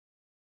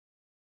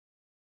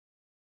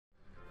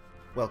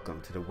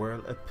Welcome to the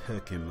world of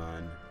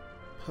Pokemon.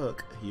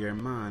 Hook your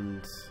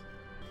minds.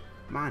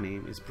 My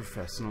name is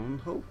Professional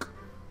Hook,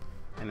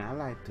 and I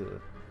like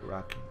to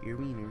rock your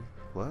wiener.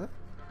 What?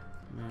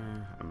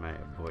 Am I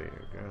a boy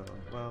or a girl?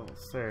 Well,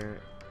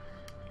 sir,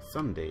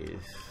 some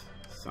days,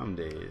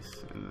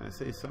 and I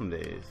say some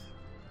days.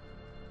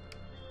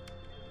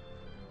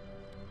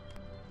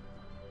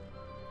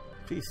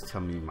 Please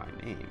tell me my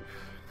name.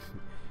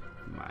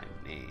 My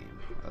name.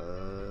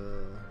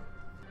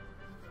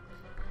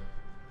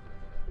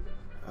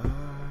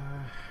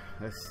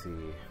 Let's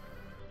see.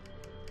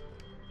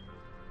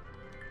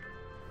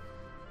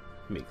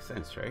 Makes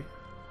sense, right?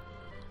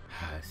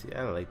 See,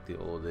 I like the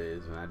old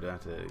days when I don't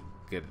have to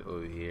get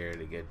over here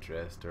to get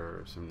dressed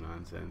or some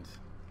nonsense.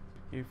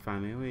 You're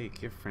finally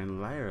awake. Your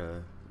friend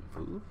Lyra.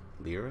 Who?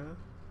 Lyra?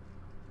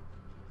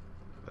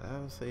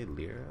 I'll say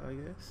Lyra, I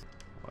guess.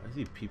 Why is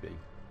he peeping?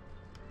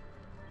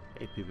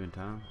 Hey, peeping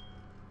Tom.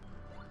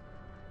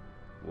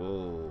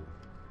 Whoa.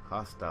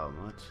 Hostile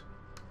much?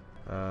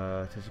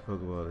 Touch a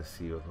Pokeball to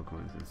see what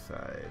Pokemon's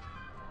inside.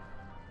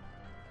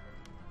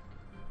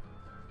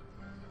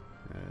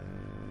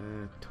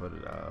 Toad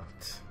it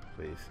out.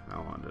 Please, I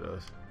don't want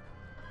those.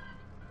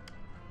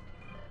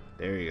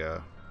 There you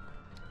go.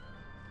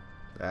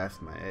 That's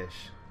my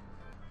ish.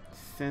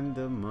 Send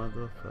a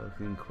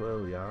motherfucking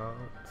quill, y'all.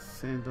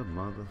 Send a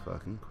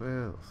motherfucking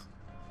quills.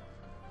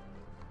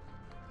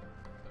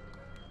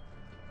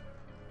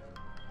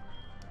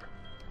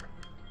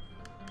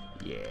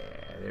 Yeah,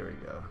 there we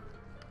go.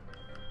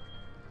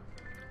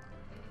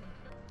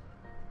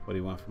 What do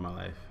you want from my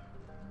life?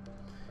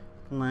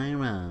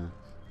 Lyra.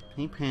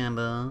 Hey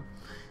Panda.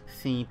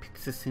 See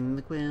Pixis in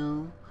the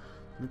quill.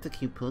 That's a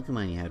cute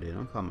Pokemon you have there.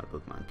 Don't call my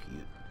Pokemon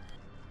cute.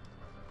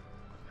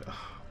 Ugh,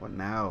 what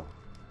now?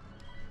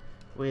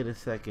 Wait a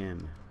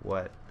second.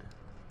 What?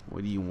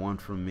 What do you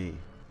want from me?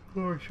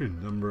 What's your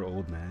number,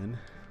 old man?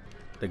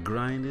 The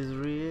grind is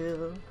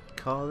real.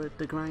 Call it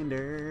the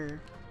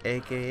grinder.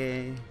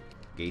 AKA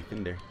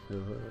Gathinder.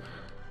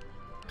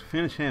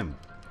 Finish him,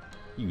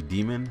 you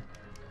demon.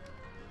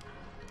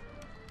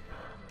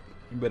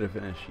 You better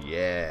finish.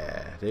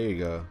 Yeah, there you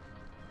go.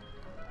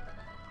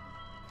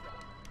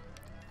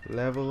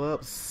 Level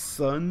up,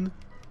 son.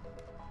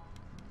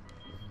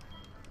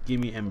 Give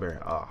me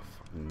Ember off.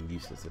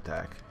 Useless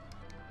attack.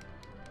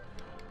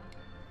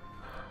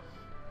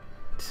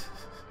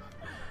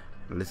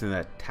 Listen to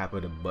that tap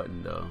of the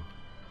button though.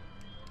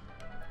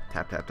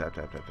 Tap, tap, tap,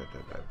 tap, tap, tap,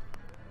 tap, tap.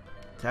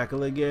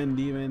 Tackle again,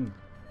 demon.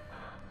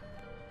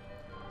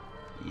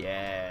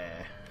 Yeah.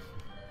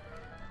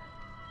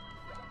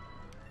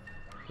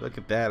 Look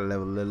at that,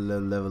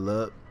 level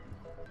up.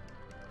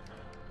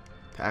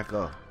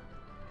 Tackle.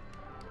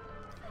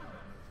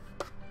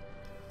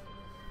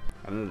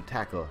 Another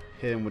tackle.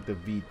 Hit him with the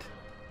beat.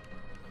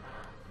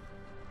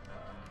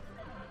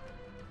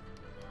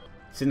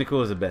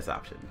 Cynical is the best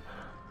option.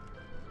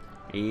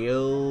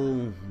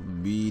 Yo,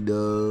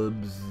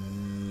 B-dubs.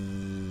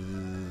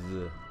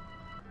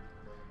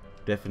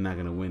 Definitely not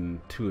gonna win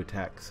 2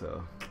 attacks,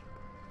 so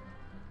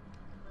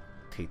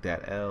take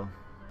that L.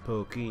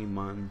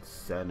 Pokemon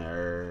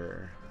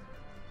Center.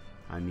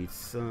 I need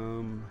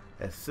some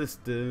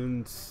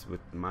assistance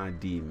with my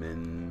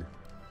demon.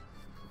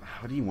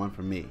 What do you want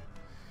from me?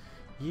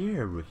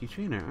 You're a rookie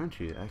trainer, aren't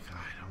you? I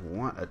don't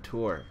want a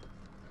tour.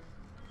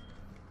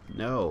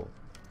 No.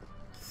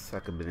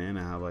 Suck a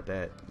banana, how about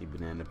that, you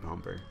banana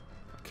pumper?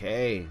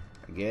 Okay,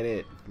 I get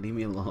it. Leave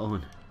me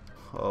alone.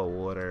 Oh,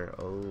 water.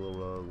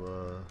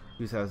 Oh,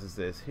 whose house is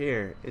this?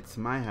 Here, it's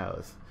my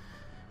house.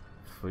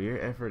 For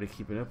your effort of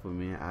keeping up with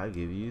me, I'll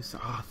give you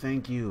some. Oh,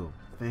 thank you.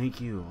 Thank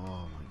you.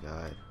 Oh my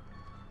god.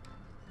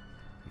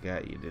 I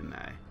got you, didn't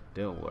I?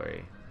 Don't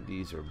worry.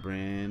 These are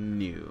brand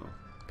new.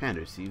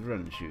 Panda Seed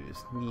running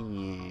shoes.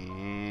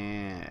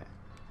 Yeah.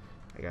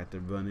 I got the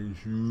running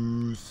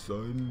shoes,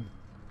 son.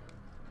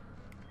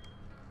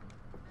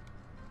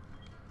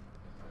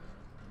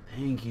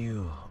 Thank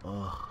you.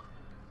 Oh.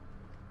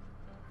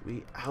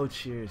 We out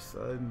here,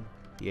 son.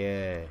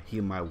 Yeah,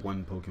 heal my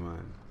one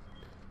Pokemon.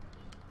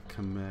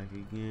 Come back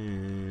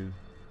again.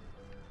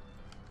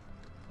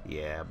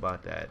 Yeah,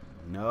 about that.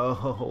 No,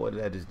 what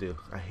did I just do?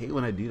 I hate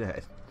when I do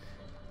that.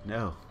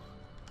 No.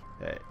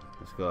 Alright,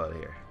 let's go out of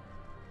here.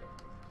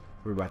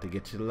 We're about to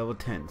get you to level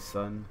 10,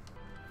 son.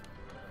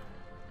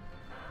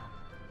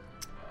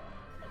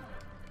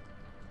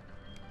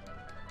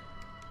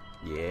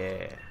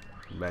 Yeah.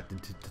 I'm about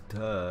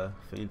to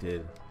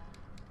fainted.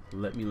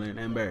 Let me learn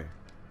Ember.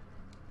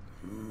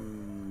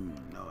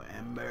 No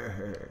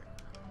Ember.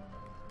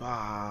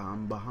 Bah,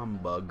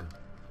 humbug.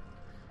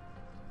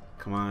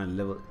 Come on,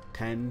 level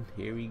 10.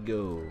 Here we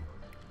go.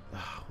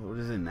 What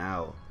is it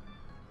now?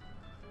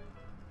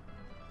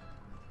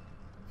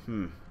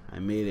 I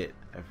made it.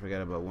 I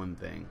forgot about one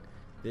thing.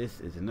 This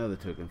is another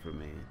token for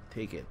me.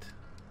 Take it.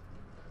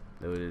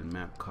 Loaded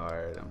map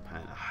card.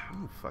 I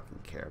don't fucking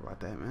care about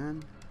that,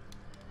 man.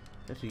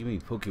 You have to give me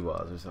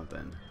Pokeballs or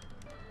something.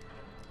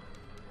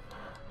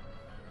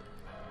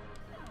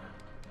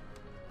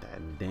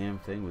 That damn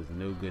thing was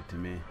no good to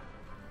me.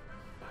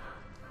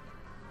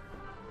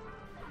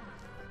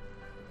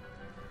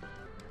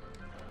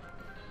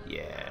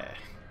 Yeah.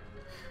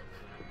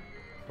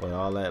 Well,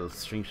 all that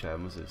string shot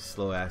must have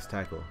slow ass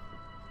tackle.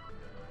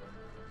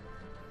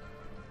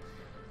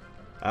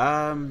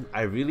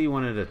 I really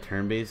wanted a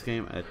turn-based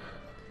game.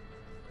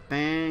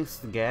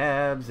 Thanks,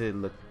 Gabs. It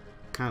looked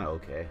kind of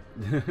okay.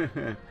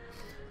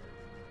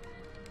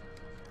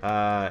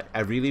 I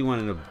really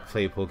wanted to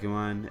play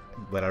Pokemon,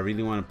 but I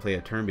really want to play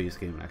a turn-based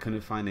game. I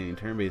couldn't find any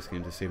turn-based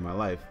game to save my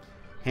life.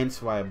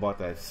 Hence why I bought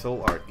that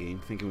Soul Art game,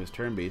 thinking it was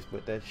turn-based,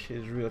 but that shit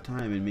is real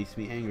time and makes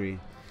me angry.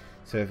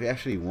 So if you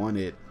actually want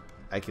it,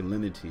 I can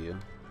lend it to you.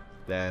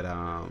 That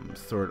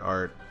Sword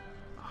Art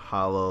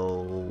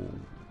Hollow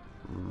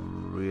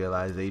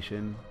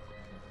Realization.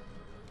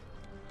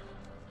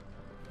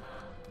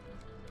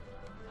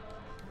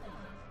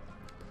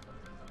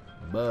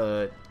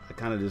 But I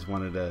kind of just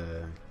wanted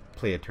to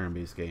play a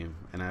turn-based game,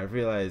 and I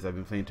realized I've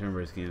been playing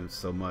turn-based games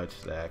so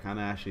much that I kind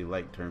of actually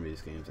like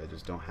turn-based games. I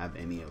just don't have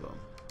any of them.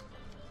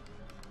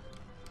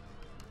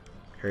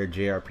 Heard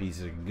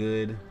JRPGs are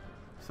good,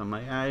 so I'm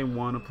like, I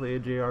want to play a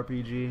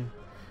JRPG.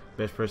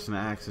 Best person to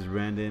ask is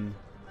Brandon,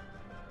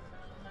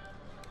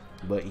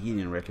 but he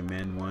didn't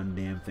recommend one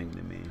damn thing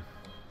to me.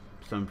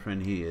 Some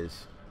friend he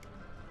is.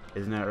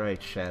 Isn't that right,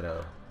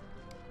 Shadow?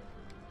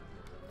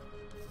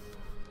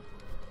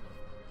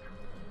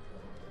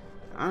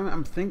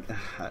 I'm thinking,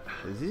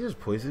 is he just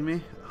poisoning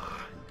me?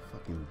 Oh,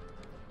 fucking,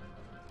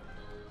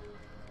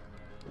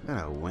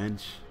 that a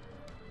wench.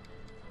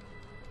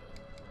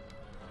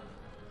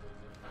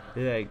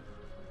 Like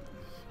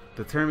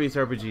the turn-based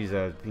RPGs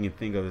I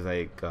think of is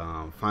like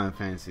Final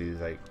Fantasy.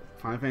 Like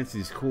Final Fantasy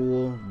is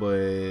cool, but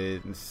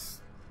it's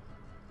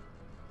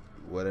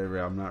whatever.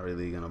 I'm not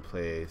really gonna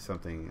play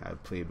something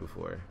I've played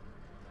before,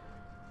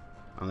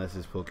 unless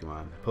it's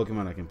Pokemon.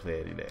 Pokemon I can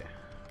play any day.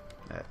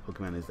 That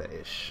Pokemon is that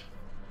ish.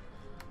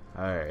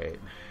 Alright.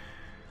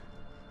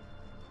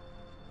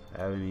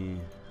 Have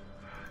any?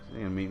 It's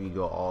gonna make me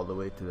go all the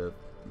way to the.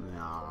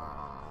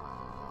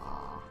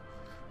 Nah.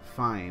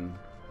 Fine.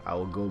 I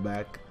will go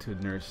back to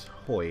Nurse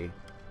Hoy.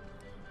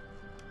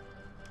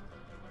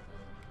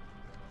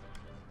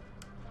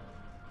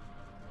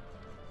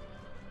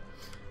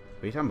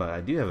 What are you talking about?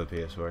 I do have a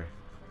PS4.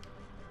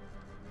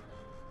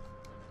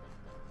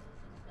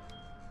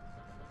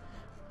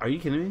 Are you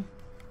kidding me?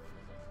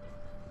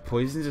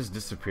 Poison just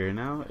disappear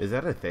now? Is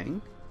that a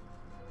thing?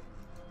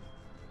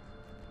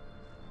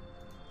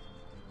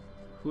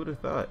 Who would have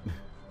thought?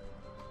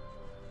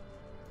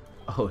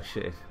 Oh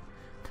shit.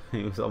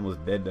 He was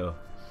almost dead though.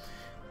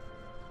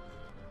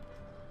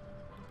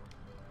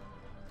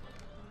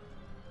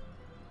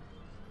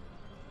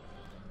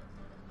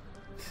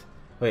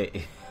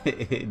 Wait,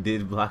 it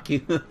did block you?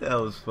 That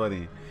was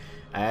funny.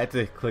 I had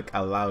to click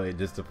allow it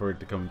just for it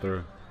to come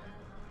through.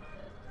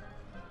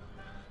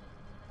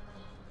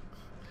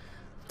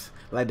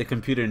 Like the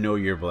computer know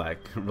you're black.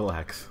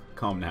 Relax.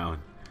 Calm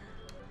down.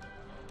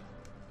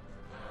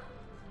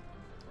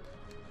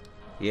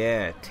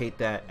 Yeah, take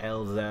that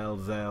L's.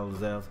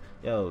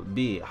 Yo,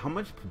 B, how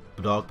much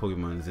dog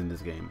Pokemon is in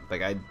this game?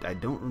 Like I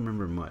don't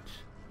remember much.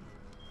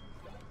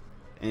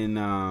 In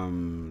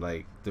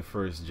like the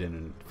first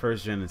gen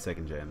and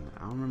second gen.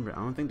 I don't remember. I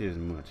don't think there's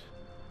much.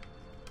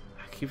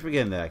 I keep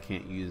forgetting that I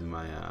can't use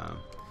my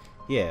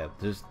yeah,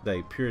 just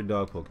like pure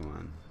dog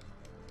Pokemon.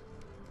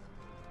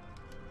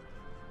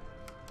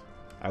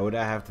 I would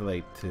have to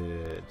like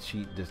to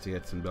cheat just to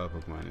get some dog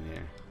Pokemon in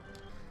here.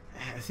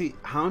 See,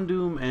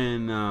 Houndoom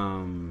and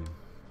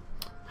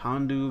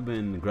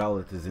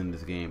Growlithe is in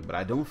this game, but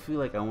I don't feel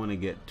like I want to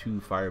get 2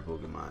 fire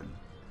Pokemon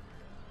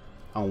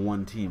on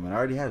one team. And I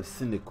already have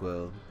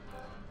Cyndaquil,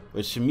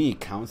 which to me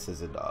counts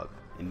as a dog,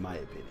 in my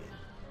opinion.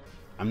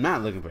 I'm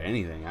not looking for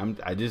anything. I'm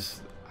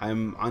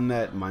on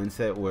that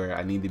mindset where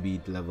I need to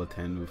be level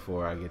 10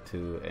 before I get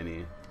to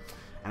any.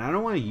 And I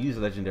don't want to use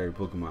legendary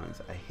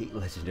Pokemons. I hate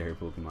legendary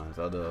Pokemons,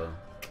 although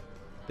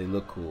they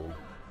look cool.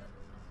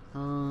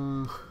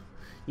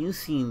 You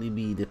seem to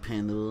be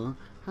dependable.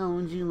 How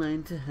would you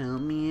like to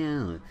help me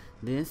out?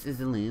 This is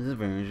the laser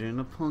version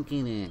of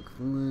Pokédex.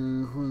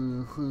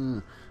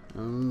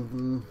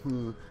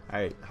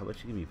 Alright, how about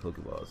you give me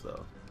Pokeballs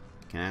though?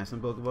 Can I have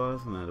some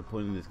Pokeballs? No, the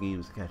point of this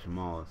game is to catch them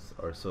all,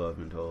 or so I've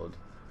been told.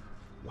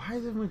 Why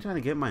is everyone trying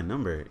to get my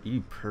number?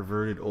 You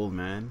perverted old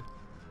man.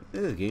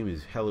 This game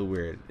is hella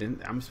weird.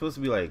 And I'm supposed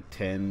to be like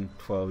 10,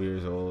 12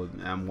 years old,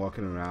 and I'm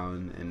walking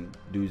around and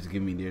dudes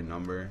give me their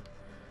number.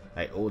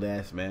 Like old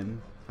ass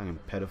men, fucking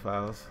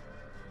pedophiles.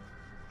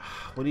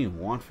 What do you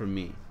want from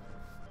me?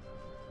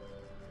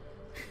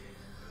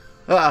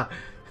 But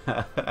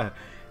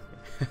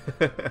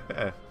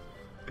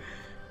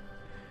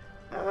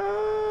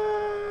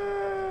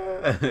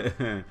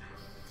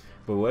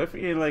what if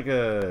you're in like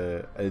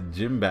a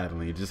gym battle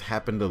and you just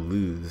happen to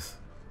lose?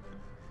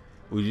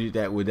 Would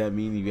that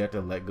mean you have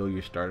to let go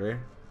your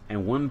starter?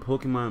 And 1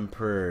 Pokemon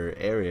per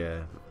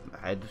area.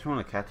 I just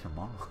want to catch them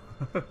all.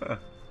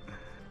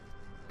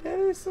 That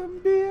is some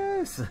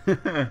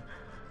BS.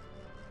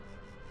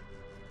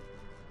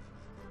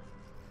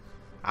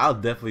 I'll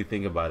definitely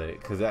think about it,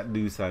 because that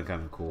do sound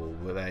kind of cool.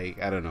 But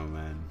like, I don't know,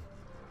 man.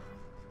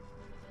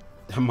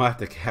 I'm gonna have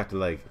to capture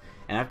like,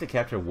 and I have to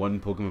capture one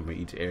Pokemon from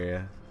each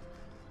area.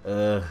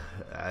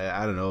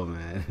 I don't know,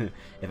 man.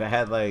 If I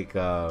had like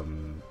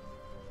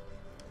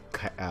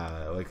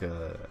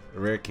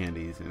rare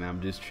candies, and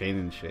I'm just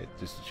training shit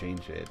just to train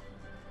shit.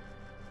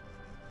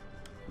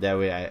 That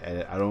way,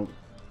 I don't.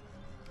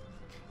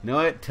 You know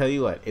what? Tell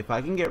you what. If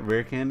I can get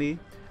rare candy,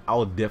 I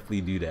will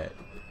definitely do that.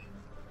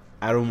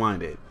 I don't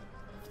mind it.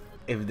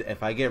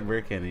 If I get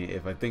rare candy,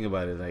 if I think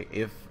about it, like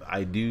if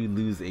I do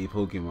lose a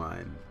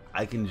Pokemon,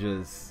 I can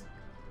just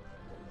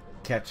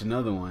catch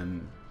another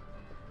one.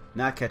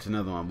 Not catch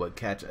another one, but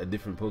catch a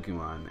different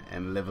Pokemon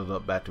and level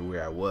up back to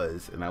where I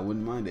was, and I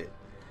wouldn't mind it.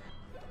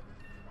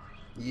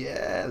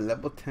 Yeah,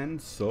 level 10,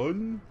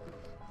 son.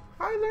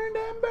 I learned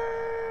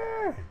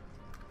Ember.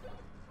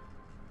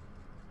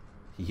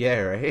 Yeah,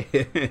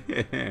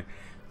 right?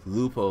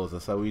 Loopholes,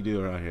 that's how we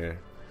do around here.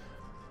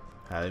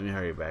 Alright, let me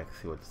hurry back,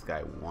 see what this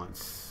guy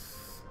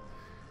wants.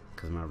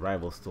 Because my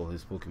rival stole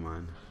his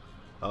Pokemon.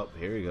 Oh,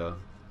 here we go.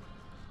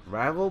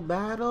 Rival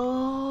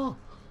battle!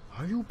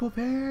 Are you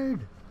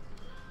prepared?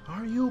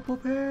 Are you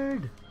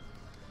prepared?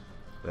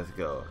 Let's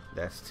go.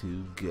 That's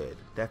too good.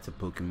 That's a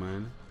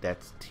Pokemon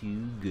that's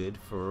too good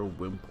for a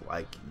wimp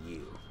like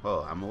you.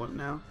 Oh, I'm a wimp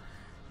now?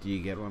 Do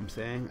you get what I'm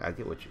saying? I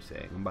get what you're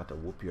saying. I'm about to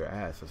whoop your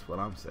ass. That's what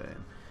I'm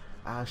saying.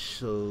 I'll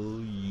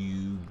show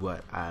you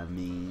what I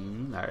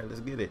mean. Alright, let's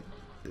get it.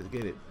 Let's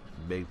get it,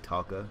 big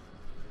talker.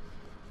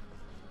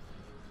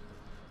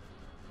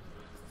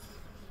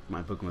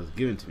 My Pokemon was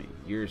given to me.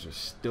 Yours are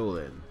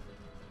stolen.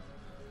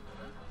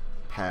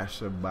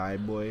 Passerby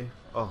boy.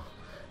 Oh,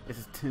 it's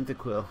a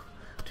Tentaquill.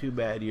 Too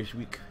bad you're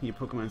weak. Your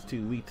Pokemon's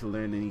too weak to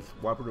learn any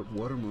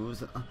water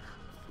moves.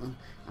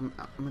 I'm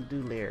gonna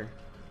do Lair.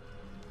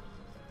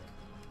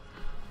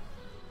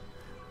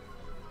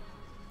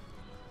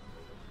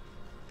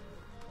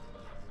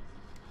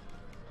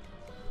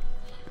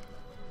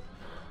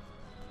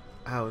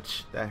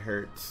 Ouch, that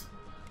hurts.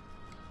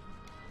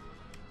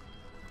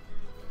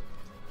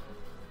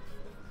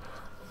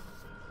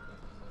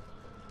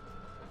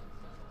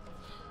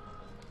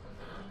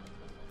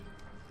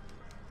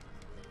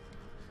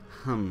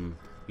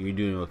 You're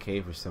doing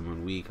okay for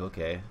someone weak,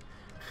 okay.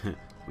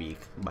 Weak.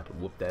 I'm about to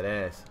whoop that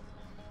ass.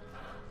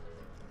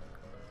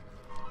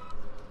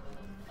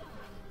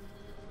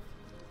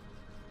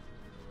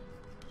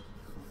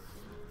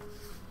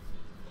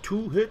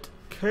 Two-hit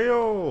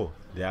KO!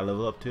 Did I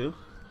level up too?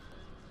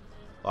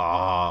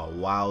 Oh,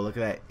 wow, look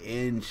at that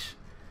inch.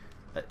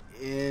 An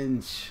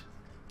inch.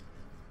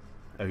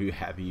 Are you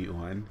happy you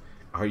won?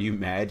 Are you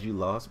mad you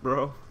lost,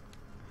 bro?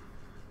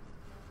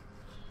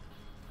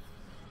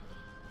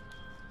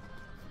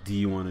 Do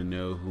you want to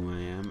know who I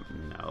am?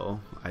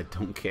 No, I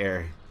don't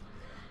care.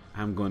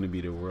 I'm going to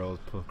be the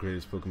world's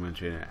greatest Pokemon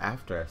trainer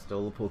after I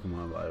stole a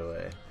Pokemon, by the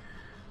way.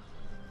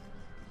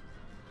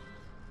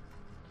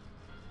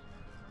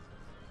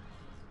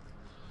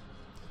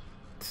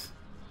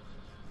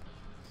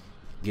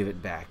 Give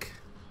it back.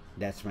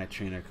 That's my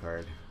trainer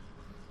card.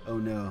 Oh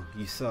no,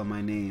 you saw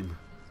my name.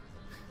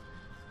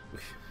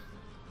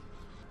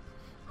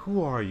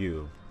 Who are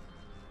you?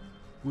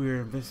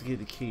 We're investigating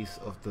the case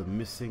of the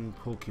missing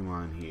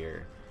Pokemon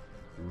here.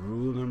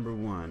 Rule number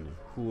 1,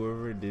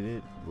 whoever did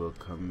it will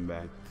come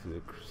back to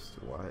the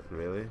what?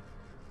 Really?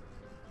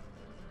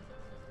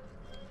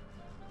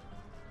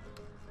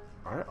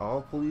 Are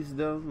all police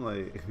dumb?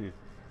 Like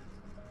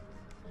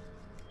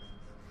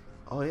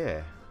oh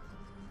yeah.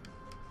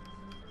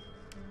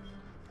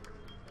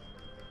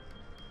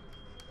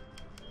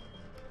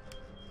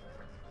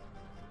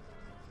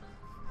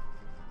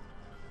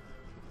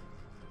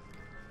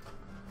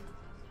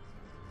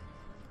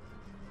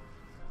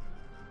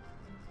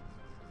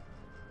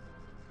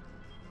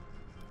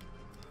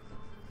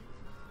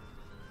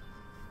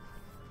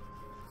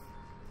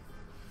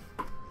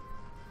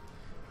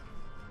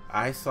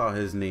 I saw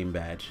his name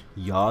badge.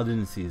 Y'all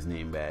didn't see his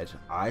name badge.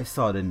 I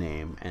saw the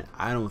name, and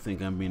I don't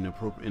think I'm being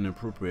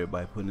inappropriate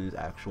by putting his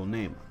actual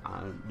name.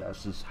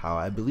 That's just how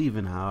I believe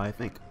and how I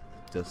think.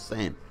 Just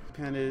saying.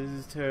 Panda, this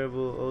is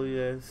terrible. Oh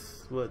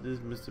yes, what does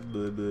Mr.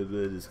 Blah Blah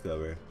Blah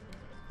discover?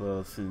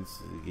 Well,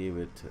 since he gave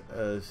it to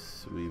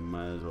us, we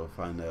might as well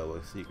find out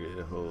what secret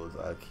it holds.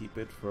 I'll keep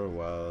it for a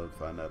while and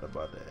find out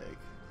about the egg.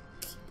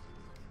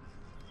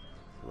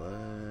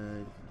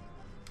 What?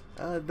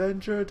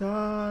 Adventure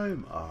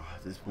time! Oh,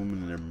 this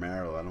woman in her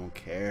marrow, I don't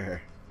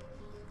care.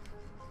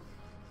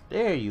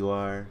 There you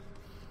are.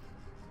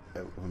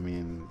 I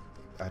mean,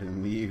 I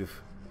didn't leave.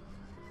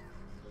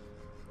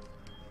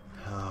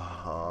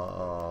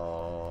 Oh.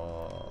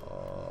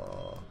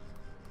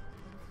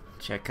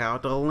 Check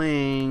out the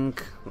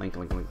link. Link.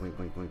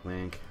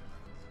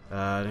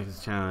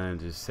 Next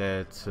challenge is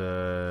set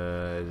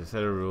a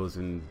set of rules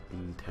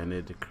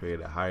intended to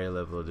create a higher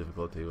level of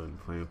difficulty when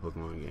playing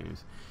Pokemon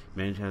games.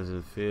 Many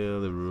chances to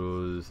fail. The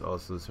rules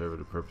also serve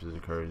the purpose of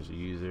encouraging the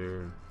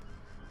user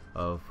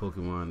of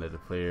Pokemon that the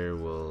player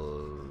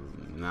will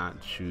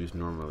not choose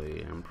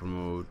normally and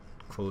promote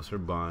closer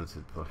bonds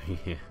with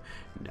Pokemon.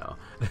 No.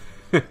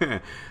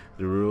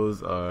 The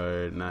rules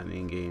are not an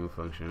in-game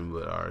function,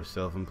 but are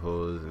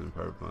self-imposed and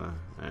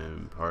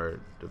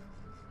part the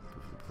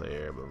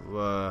player. Blah, blah,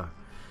 blah.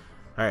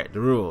 All right, the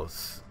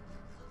rules.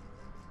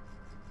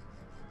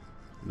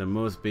 The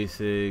most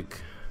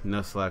basic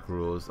Nuzlocke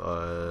rules,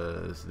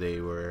 as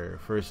they were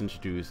first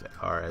introduced,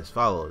 are as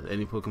follows: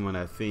 any Pokemon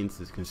that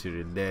faints is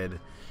considered dead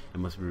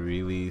and must be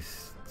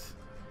released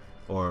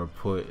or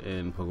put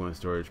in Pokemon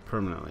storage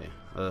permanently.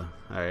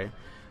 Alright.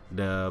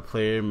 The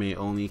player may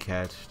only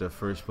catch the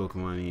first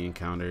Pokemon he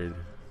encountered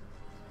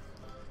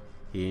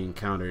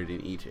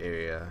in each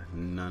area.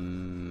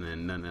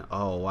 None.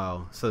 Oh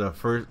wow! So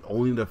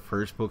only the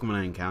first Pokemon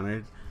I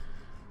encountered.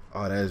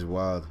 Oh, that is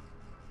wild.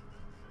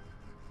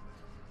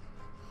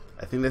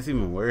 I think that's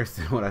even worse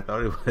than what I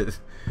thought it was.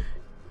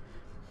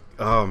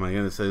 Oh my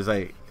goodness! So it's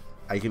like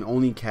I can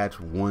only catch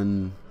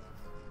one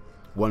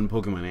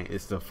Pokemon.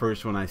 It's the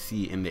first one I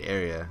see in the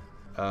area.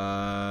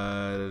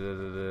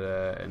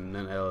 And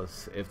none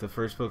else. If the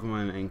first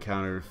Pokemon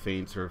encountered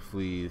faints or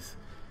flees,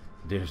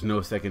 there's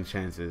no second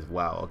chances.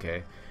 Wow.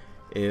 Okay.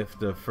 If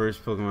the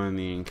first Pokemon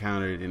they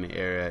encountered in the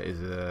area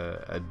is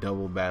a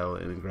double battle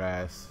in the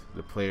grass,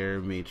 the player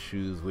may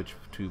choose which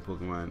two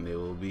Pokemon they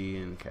will be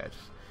and catch.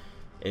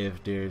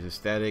 If there's a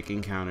static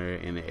encounter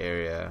in the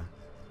area,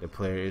 the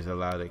player is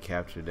allowed to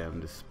capture them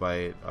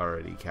despite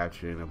already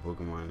capturing a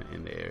Pokemon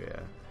in the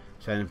area.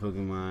 Shiny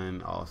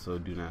Pokemon also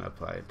do not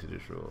apply to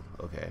this rule.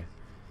 Okay.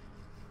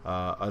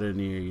 Other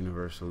near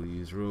universal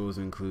use rules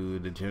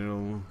include: the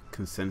general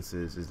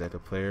consensus is that the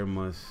player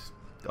must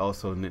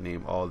also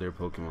nickname all their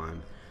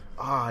Pokemon.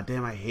 Ah,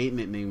 damn, I hate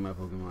nicknaming my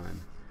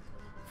Pokemon.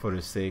 For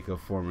the sake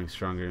of forming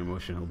stronger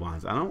emotional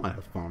bonds. I don't want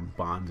to form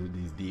bonds with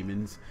these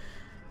demons.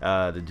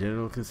 The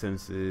general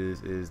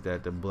consensus is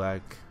that a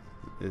blackout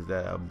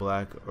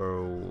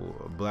or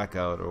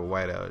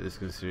whiteout is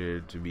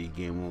considered to be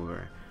game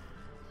over,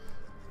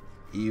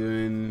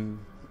 even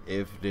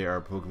if there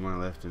are Pokemon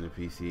left in the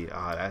PC.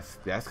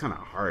 That's kind of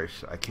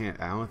harsh. I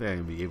don't think I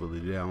can be able to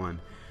do that one.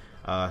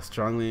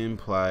 Strongly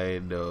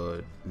implied,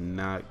 though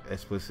not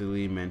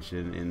explicitly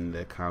mentioned in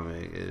the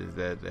comic, is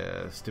that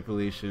the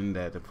stipulation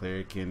that the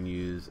player can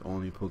use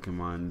only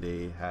Pokemon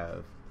they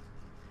have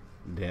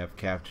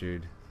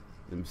captured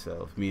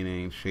themselves,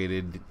 meaning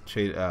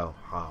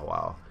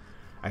wow.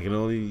 I can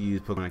only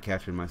use Pokemon I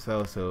captured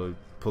myself, so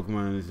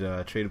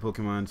traded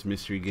Pokemon's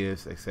mystery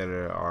gifts,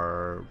 etc.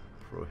 are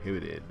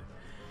prohibited.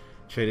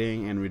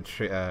 Trading and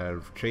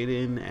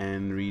retrading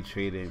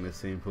the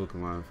same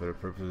Pokemon for the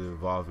purpose of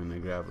evolving the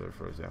Graveler,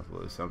 for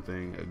example, is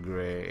something a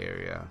gray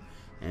area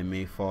and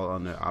may fall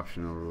under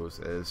optional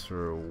rules. As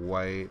for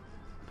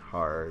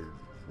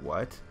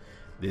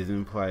it is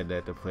implied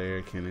that the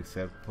player can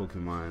accept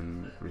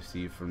Pokemon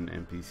received from the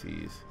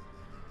NPCs.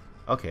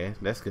 Okay,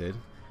 that's good.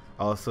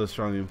 Also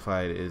strongly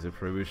implied is a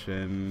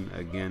prohibition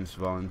against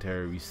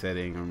voluntary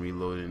resetting and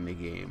reloading the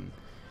game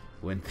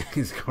when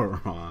things go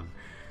wrong.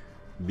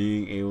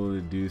 Being able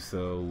to do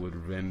so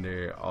would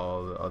render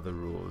all the other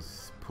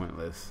rules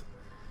pointless.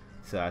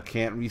 So I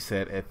can't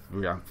reset. If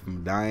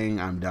I'm dying,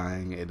 I'm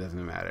dying. It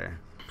doesn't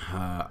matter.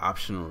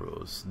 Optional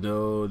rules.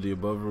 Though the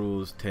above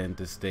rules tend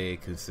to stay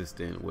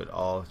consistent with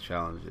all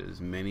challenges,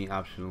 many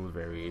optional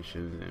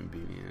variations and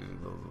being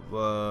blah blah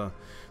blah.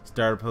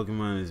 Starter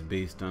Pokemon is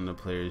based on the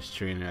player's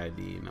trainer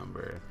ID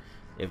number.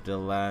 If the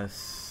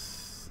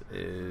last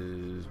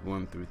is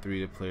 1 through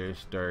 3, the player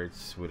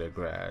starts with a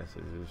grass.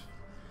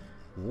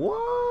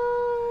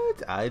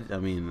 What? I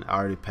mean, I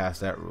already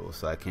passed that rule,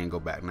 so I can't go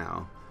back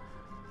now.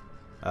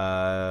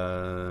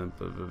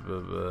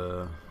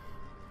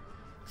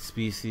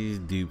 Species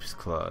dupes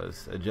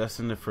clause.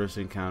 Adjusting the first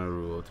encounter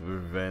rule to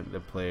prevent the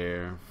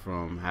player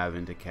from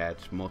having to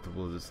catch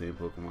multiple of the same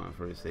Pokemon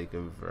for the sake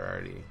of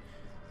variety.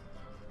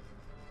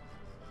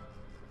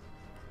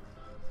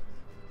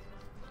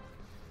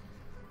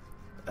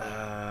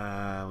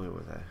 Where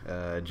was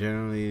I?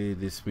 Generally,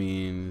 this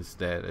means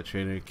that a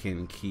trainer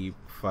can keep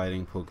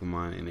fighting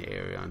Pokemon in the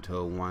area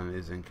until one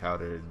is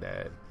encountered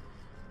that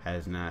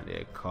has not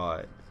yet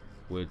caught,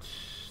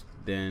 which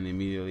then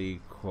immediately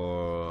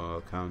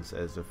counts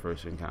as the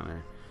first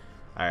encounter.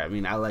 Alright, I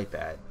mean, I like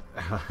that.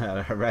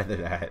 I'd rather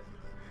that.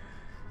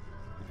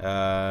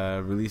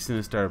 Releasing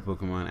a starter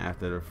Pokemon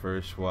after the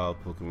first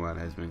wild Pokemon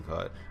has been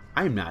caught.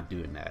 I'm not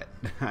doing that.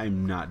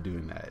 I'm not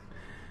doing that.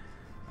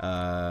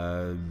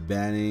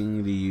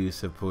 Banning the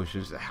use of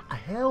potions.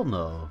 Hell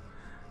no.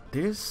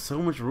 There's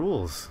so much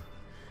rules.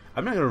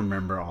 I'm not gonna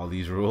remember all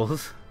these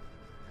rules.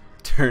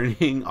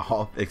 Turning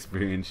off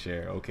experience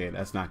share. Okay,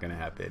 that's not gonna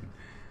happen.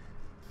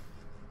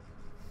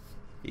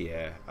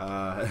 Yeah.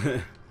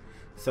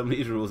 Some of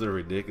these rules are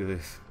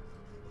ridiculous.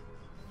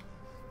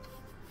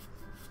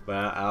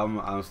 But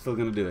I'm still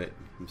gonna do it.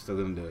 I'm still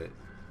gonna do it.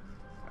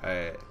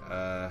 Alright,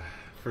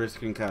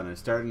 first encounter.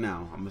 Starting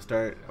now. I'm gonna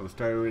start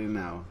reading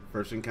now.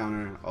 First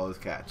encounter, always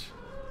catch.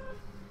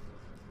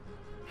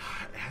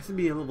 It has to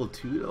be a level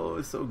 2 though.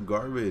 It's so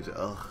garbage.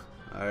 Ugh.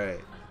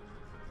 Alright.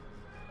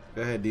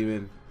 Go ahead,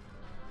 demon.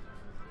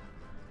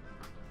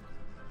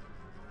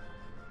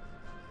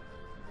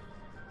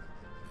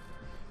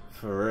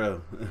 For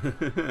real.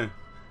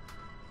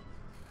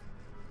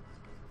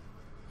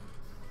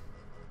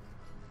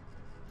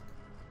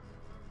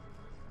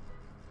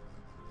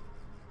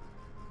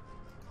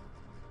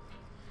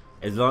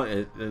 As long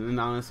as, and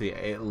honestly,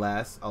 it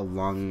lasts as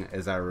long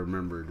as I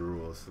remember the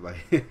rules. Like,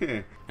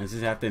 and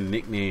since I have to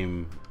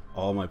nickname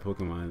all my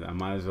Pokemon, I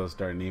might as well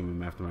start naming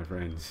them after my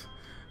friends.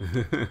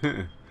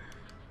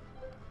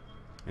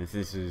 And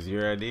since it was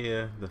your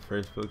idea, the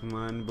first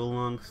Pokemon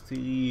belongs to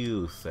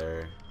you,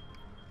 sir.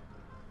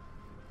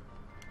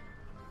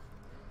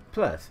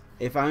 Plus,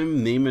 if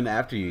I'm naming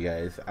after you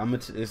guys,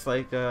 it's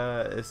like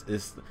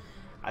it's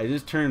I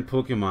just turned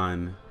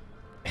Pokemon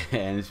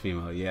and it's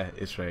female. Yeah,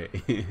 it's right.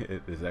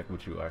 It's exactly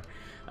what you are.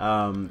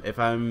 If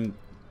I'm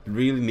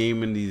really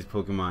naming these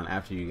Pokemon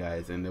after you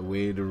guys and the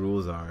way the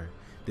rules are,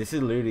 this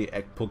is literally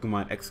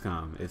Pokemon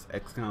XCOM. It's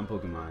XCOM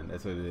Pokemon.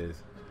 That's what it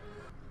is.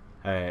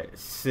 Alright,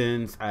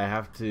 since I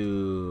have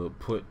to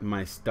put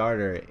my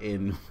starter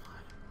in.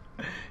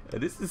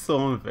 This is so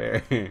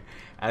unfair.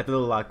 I have to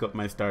lock up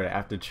my starter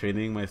after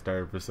training my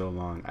starter for so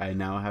long. I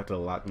now have to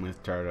lock my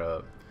starter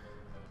up.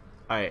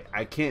 Alright,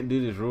 I can't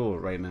do this rule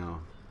right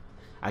now.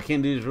 I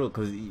can't do this rule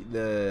because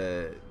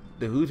the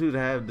Hoothoot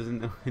I have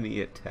doesn't know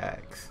any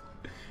attacks.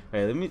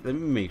 Alright, let me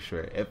make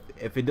sure.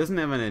 If it doesn't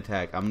have an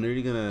attack, I'm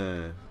literally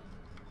gonna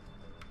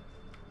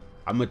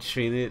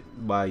train it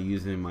by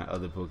using my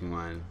other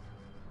Pokemon.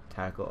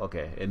 Tackle.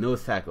 Okay, it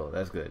knows tackle.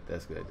 That's good.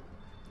 That's good.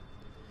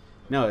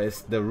 No, it's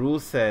the rule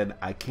said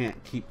I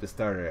can't keep the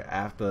starter. I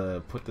have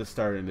to put the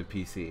starter in the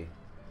PC.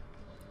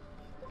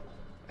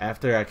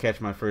 After I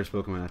catch my first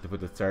Pokemon, I have to put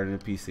the starter in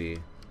the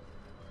PC.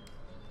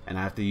 And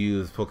I have to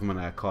use Pokemon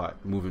I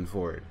caught moving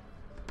forward.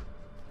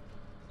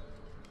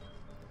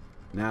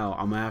 Now,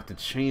 I'm going to have to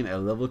train a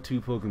level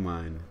 2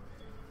 Pokemon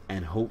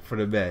and hope for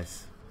the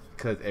best.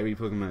 Because every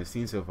Pokemon I've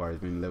seen so far has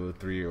been level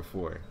 3 or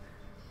 4.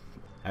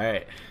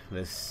 Alright,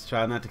 let's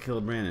try not to kill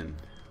Brandon.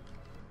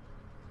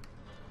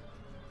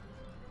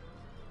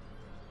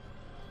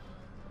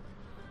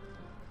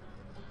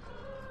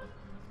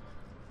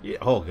 Yeah,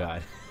 oh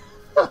god.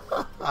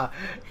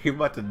 You're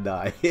about to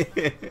die.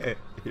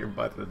 You're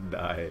about to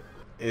die.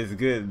 It's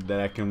good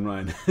that I can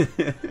run.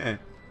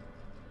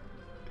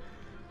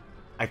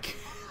 I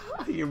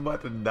can't. You're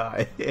about to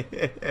die.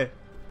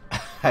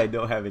 I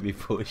don't have any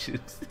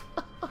potions.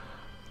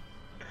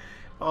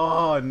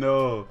 Oh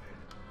no.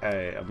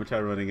 Alright, I'm gonna try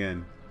to run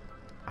again.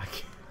 I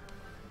can't.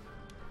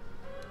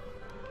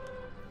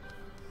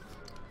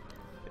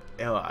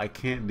 Ew, I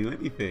can't do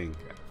anything.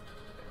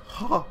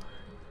 Huh.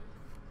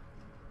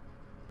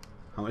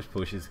 How much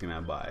potions can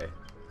I buy?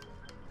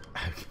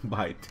 I can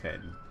buy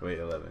 10. Wait,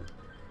 11.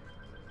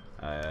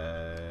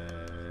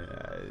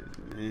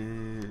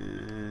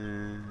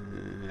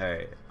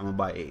 Alright, I'm gonna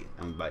buy 8.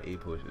 I'm gonna buy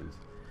 8 potions.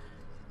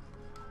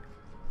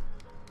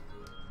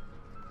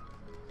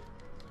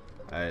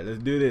 Alright, let's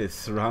do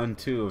this. Round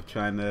 2 of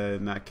trying to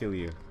not kill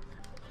you.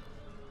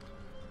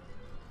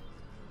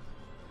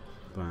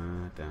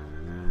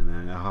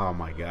 Oh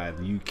my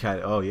god, you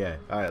cat. Oh yeah.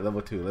 Alright,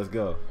 level 2. Let's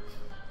go.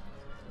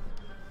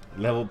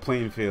 Level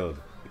playing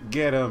field.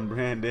 Get him,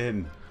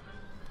 Brandon.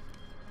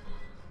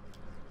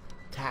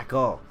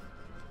 Tackle.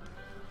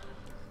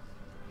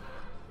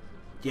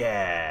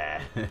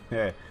 Yeah.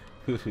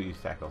 Who's use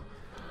tackle?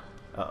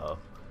 Uh-oh.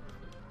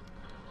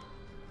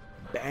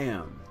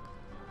 Bam.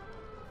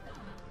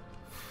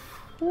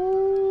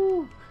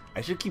 Woo.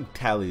 I should keep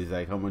tallies,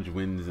 like how much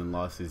wins and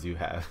losses you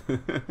have.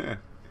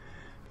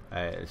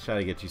 Alright, let's try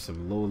to get you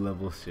some low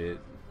level shit.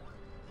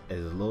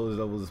 As low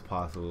levels as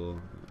possible.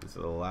 It's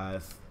the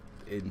last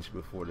inch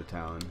before the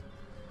town.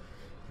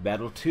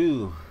 Battle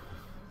 2.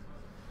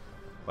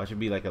 Watch it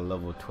be like a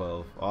level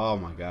 12. Oh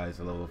my god, it's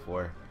a level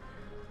 4.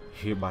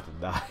 You're about to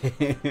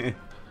die.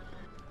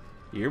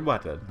 You're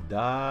about to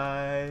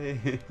die.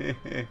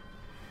 It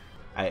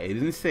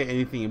didn't say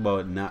anything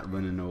about not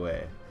running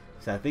away.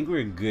 So I think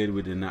we're good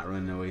with the not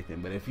running away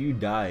thing. But if you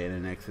die in the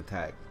next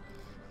attack,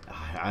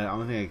 I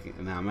don't think I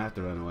can. Nah, I'm gonna have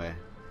to run away.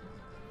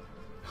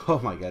 Oh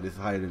my god, it's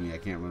higher than me. I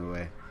can't run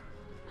away.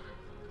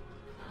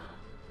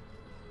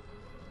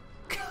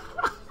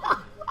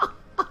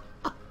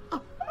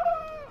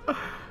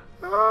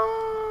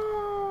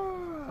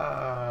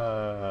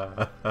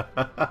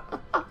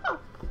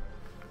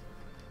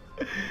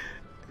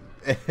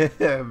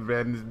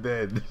 Brandon's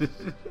dead.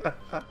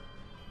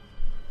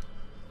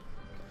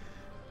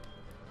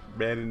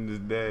 Brandon is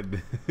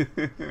dead.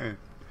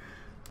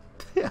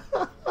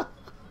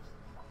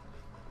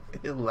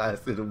 It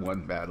lasted in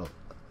one battle.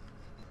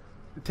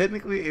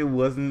 Technically, it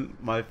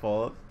wasn't my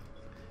fault.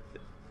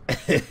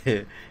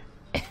 It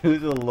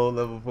was a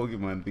low-level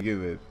Pokemon to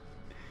begin with.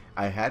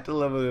 I had to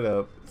level it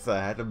up, so I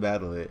had to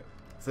battle it.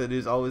 So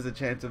there's always a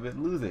chance of it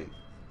losing.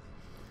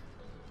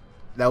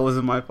 That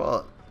wasn't my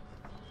fault.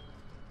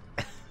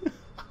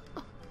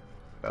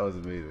 That was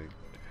amazing.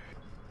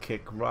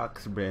 Kick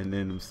rocks,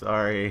 Brandon. I'm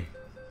sorry.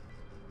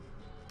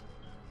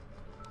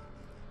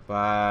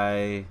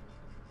 Bye.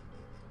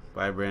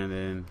 Bye,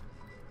 Brandon.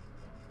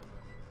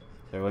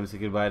 Everyone say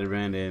goodbye to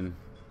Brandon.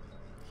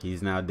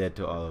 He's now dead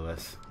to all of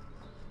us.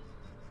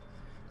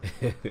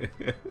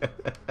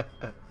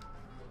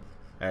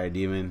 Alright,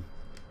 Demon.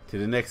 To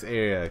the next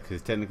area,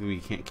 because technically we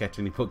can't catch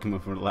any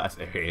Pokemon from the last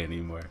area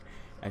anymore.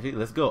 Actually,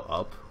 let's go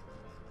up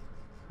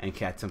and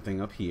catch something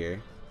up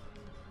here.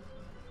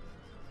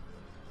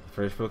 The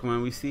first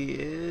Pokemon we see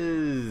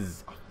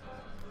is a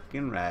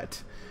fucking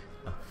rat.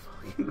 A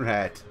fucking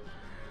rat.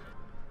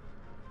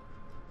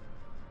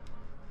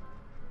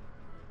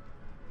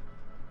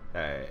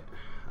 Alright.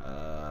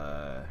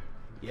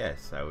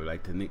 Yes, I would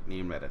like to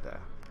nickname Rattata.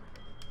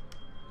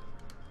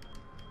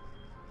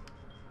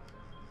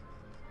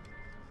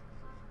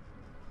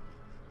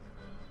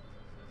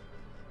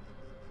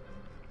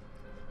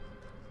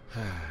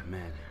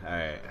 Man,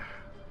 alright.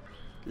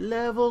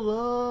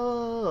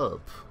 Level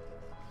up!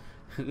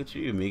 Look at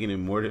you, making it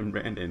more than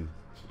Brandon.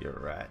 You're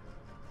right.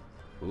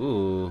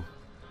 Ooh.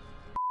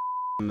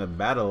 In the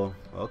battle,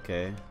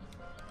 okay.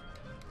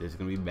 This is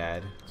gonna be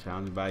bad.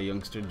 Challenged by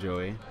youngster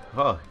Joey.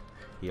 Oh,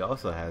 he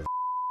also has.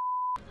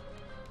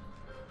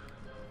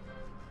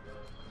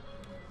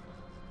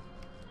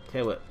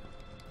 Tail whip.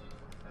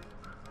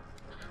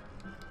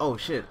 Oh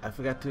shit, I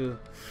forgot to.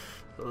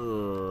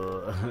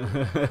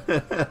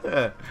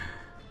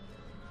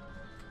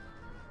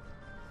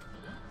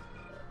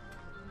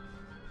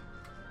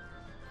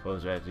 Full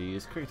strategy,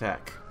 use quick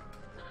attack.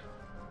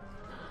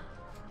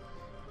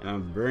 And I'll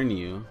burn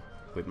you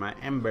with my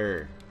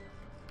Ember.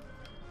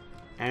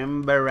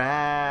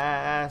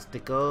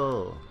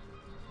 Emberastical.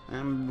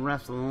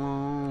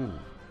 Emberastical.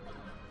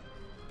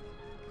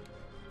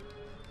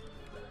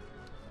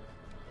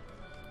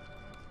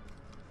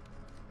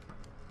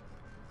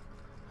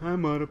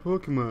 I'm out of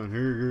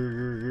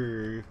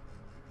Pokemon.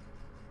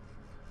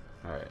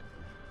 Alright.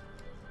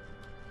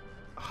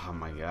 Oh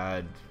my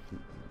god.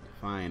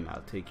 Fine,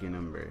 I'll take your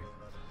number.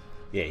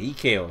 Yeah, he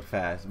KO'd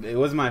fast. It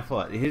was my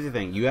fault. Here's the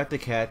thing. You have to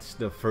catch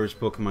the first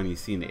Pokemon you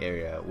see in the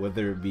area.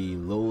 Whether it be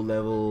low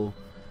level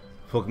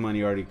Pokemon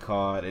you already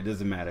caught, it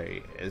doesn't matter.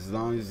 As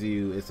long as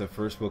it's the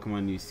first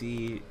Pokemon you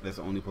see, that's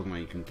the only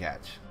Pokemon you can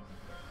catch.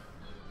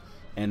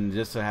 And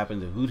just so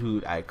happened the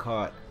Hoot I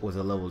caught was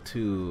a level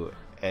 2,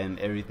 and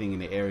everything in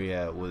the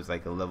area was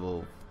like a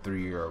level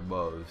 3 or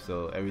above.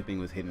 So everything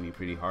was hitting me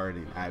pretty hard,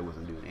 and I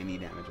wasn't doing any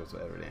damage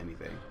whatsoever to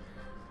anything.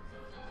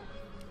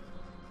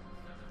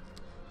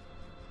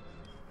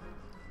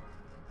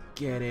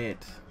 Get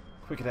it.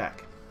 Quick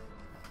attack.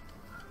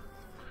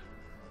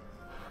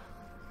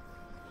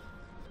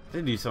 I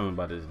did do something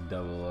about this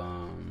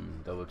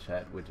double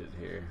chat widget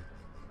here.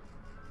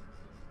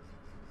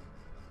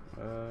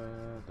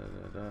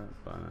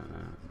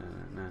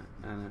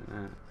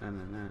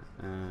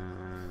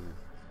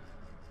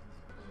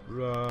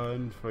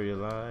 Run for your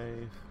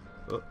life.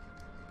 Oh.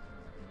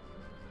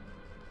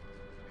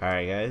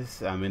 Alright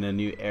guys, I'm in a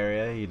new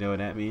area. You know what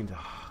that means?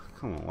 Oh,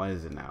 come on, what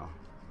is it now?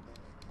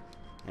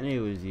 I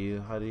knew it was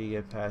you. How do you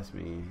get past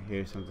me?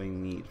 Here's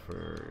something neat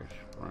for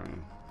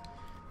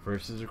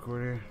versus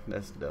recorder?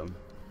 That's dumb.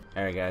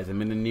 Alright guys,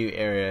 I'm in a new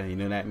area. You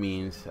know what that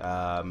means.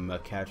 I'm gonna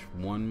catch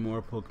one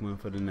more Pokemon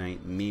for the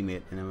night, name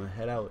it, and I'm gonna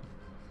head out.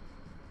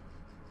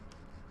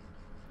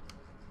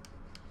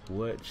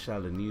 What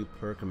shall the new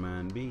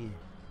Pokemon be?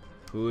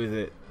 Who is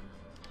it?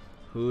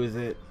 Who is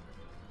it?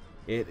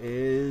 It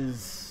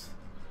is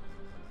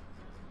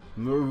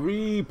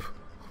Mareep!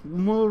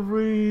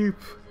 Mareep!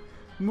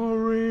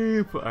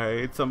 Mareep!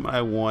 Alright, something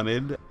I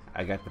wanted.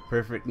 I got the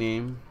perfect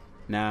name.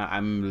 Now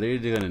I'm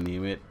literally gonna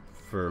name it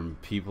from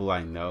people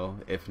I know,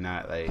 if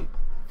not like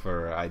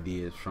for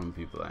ideas from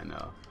people I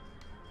know.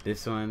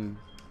 This one,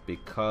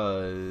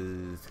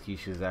 because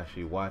Keisha's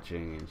actually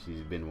watching and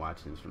she's been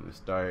watching from the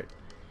start,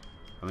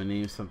 I'm gonna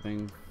name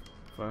something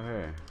for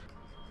her.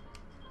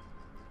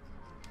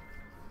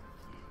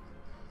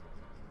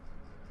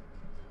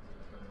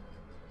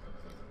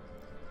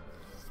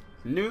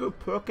 New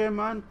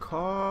Pokemon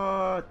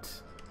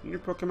caught! New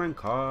Pokemon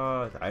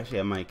caught! Actually,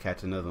 I might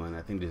catch another one.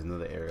 I think there's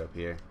another area up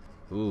here.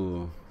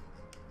 Ooh.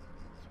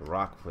 It's a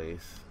rock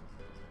place.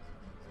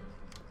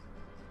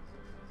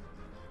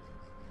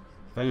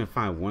 If I can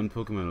find one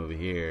Pokemon over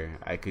here,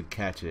 I could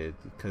catch it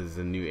because it's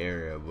a new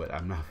area, but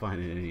I'm not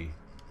finding any.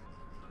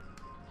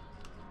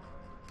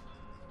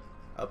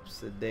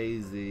 Ups a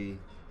daisy.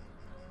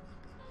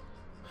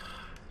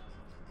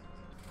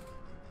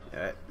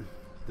 Alright,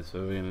 this is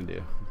what we're gonna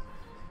do.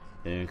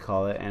 And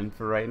call it end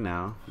for right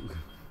now. I'm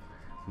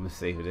gonna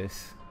save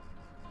this.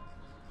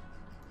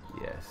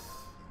 Yes.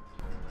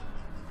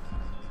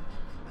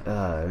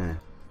 Man.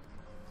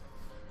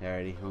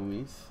 Alrighty,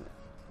 homies.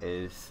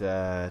 It's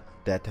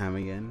that time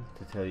again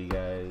to tell you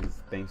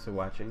guys thanks for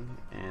watching,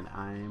 and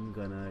I'm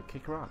gonna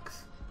kick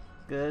rocks.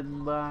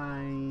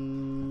 Goodbye.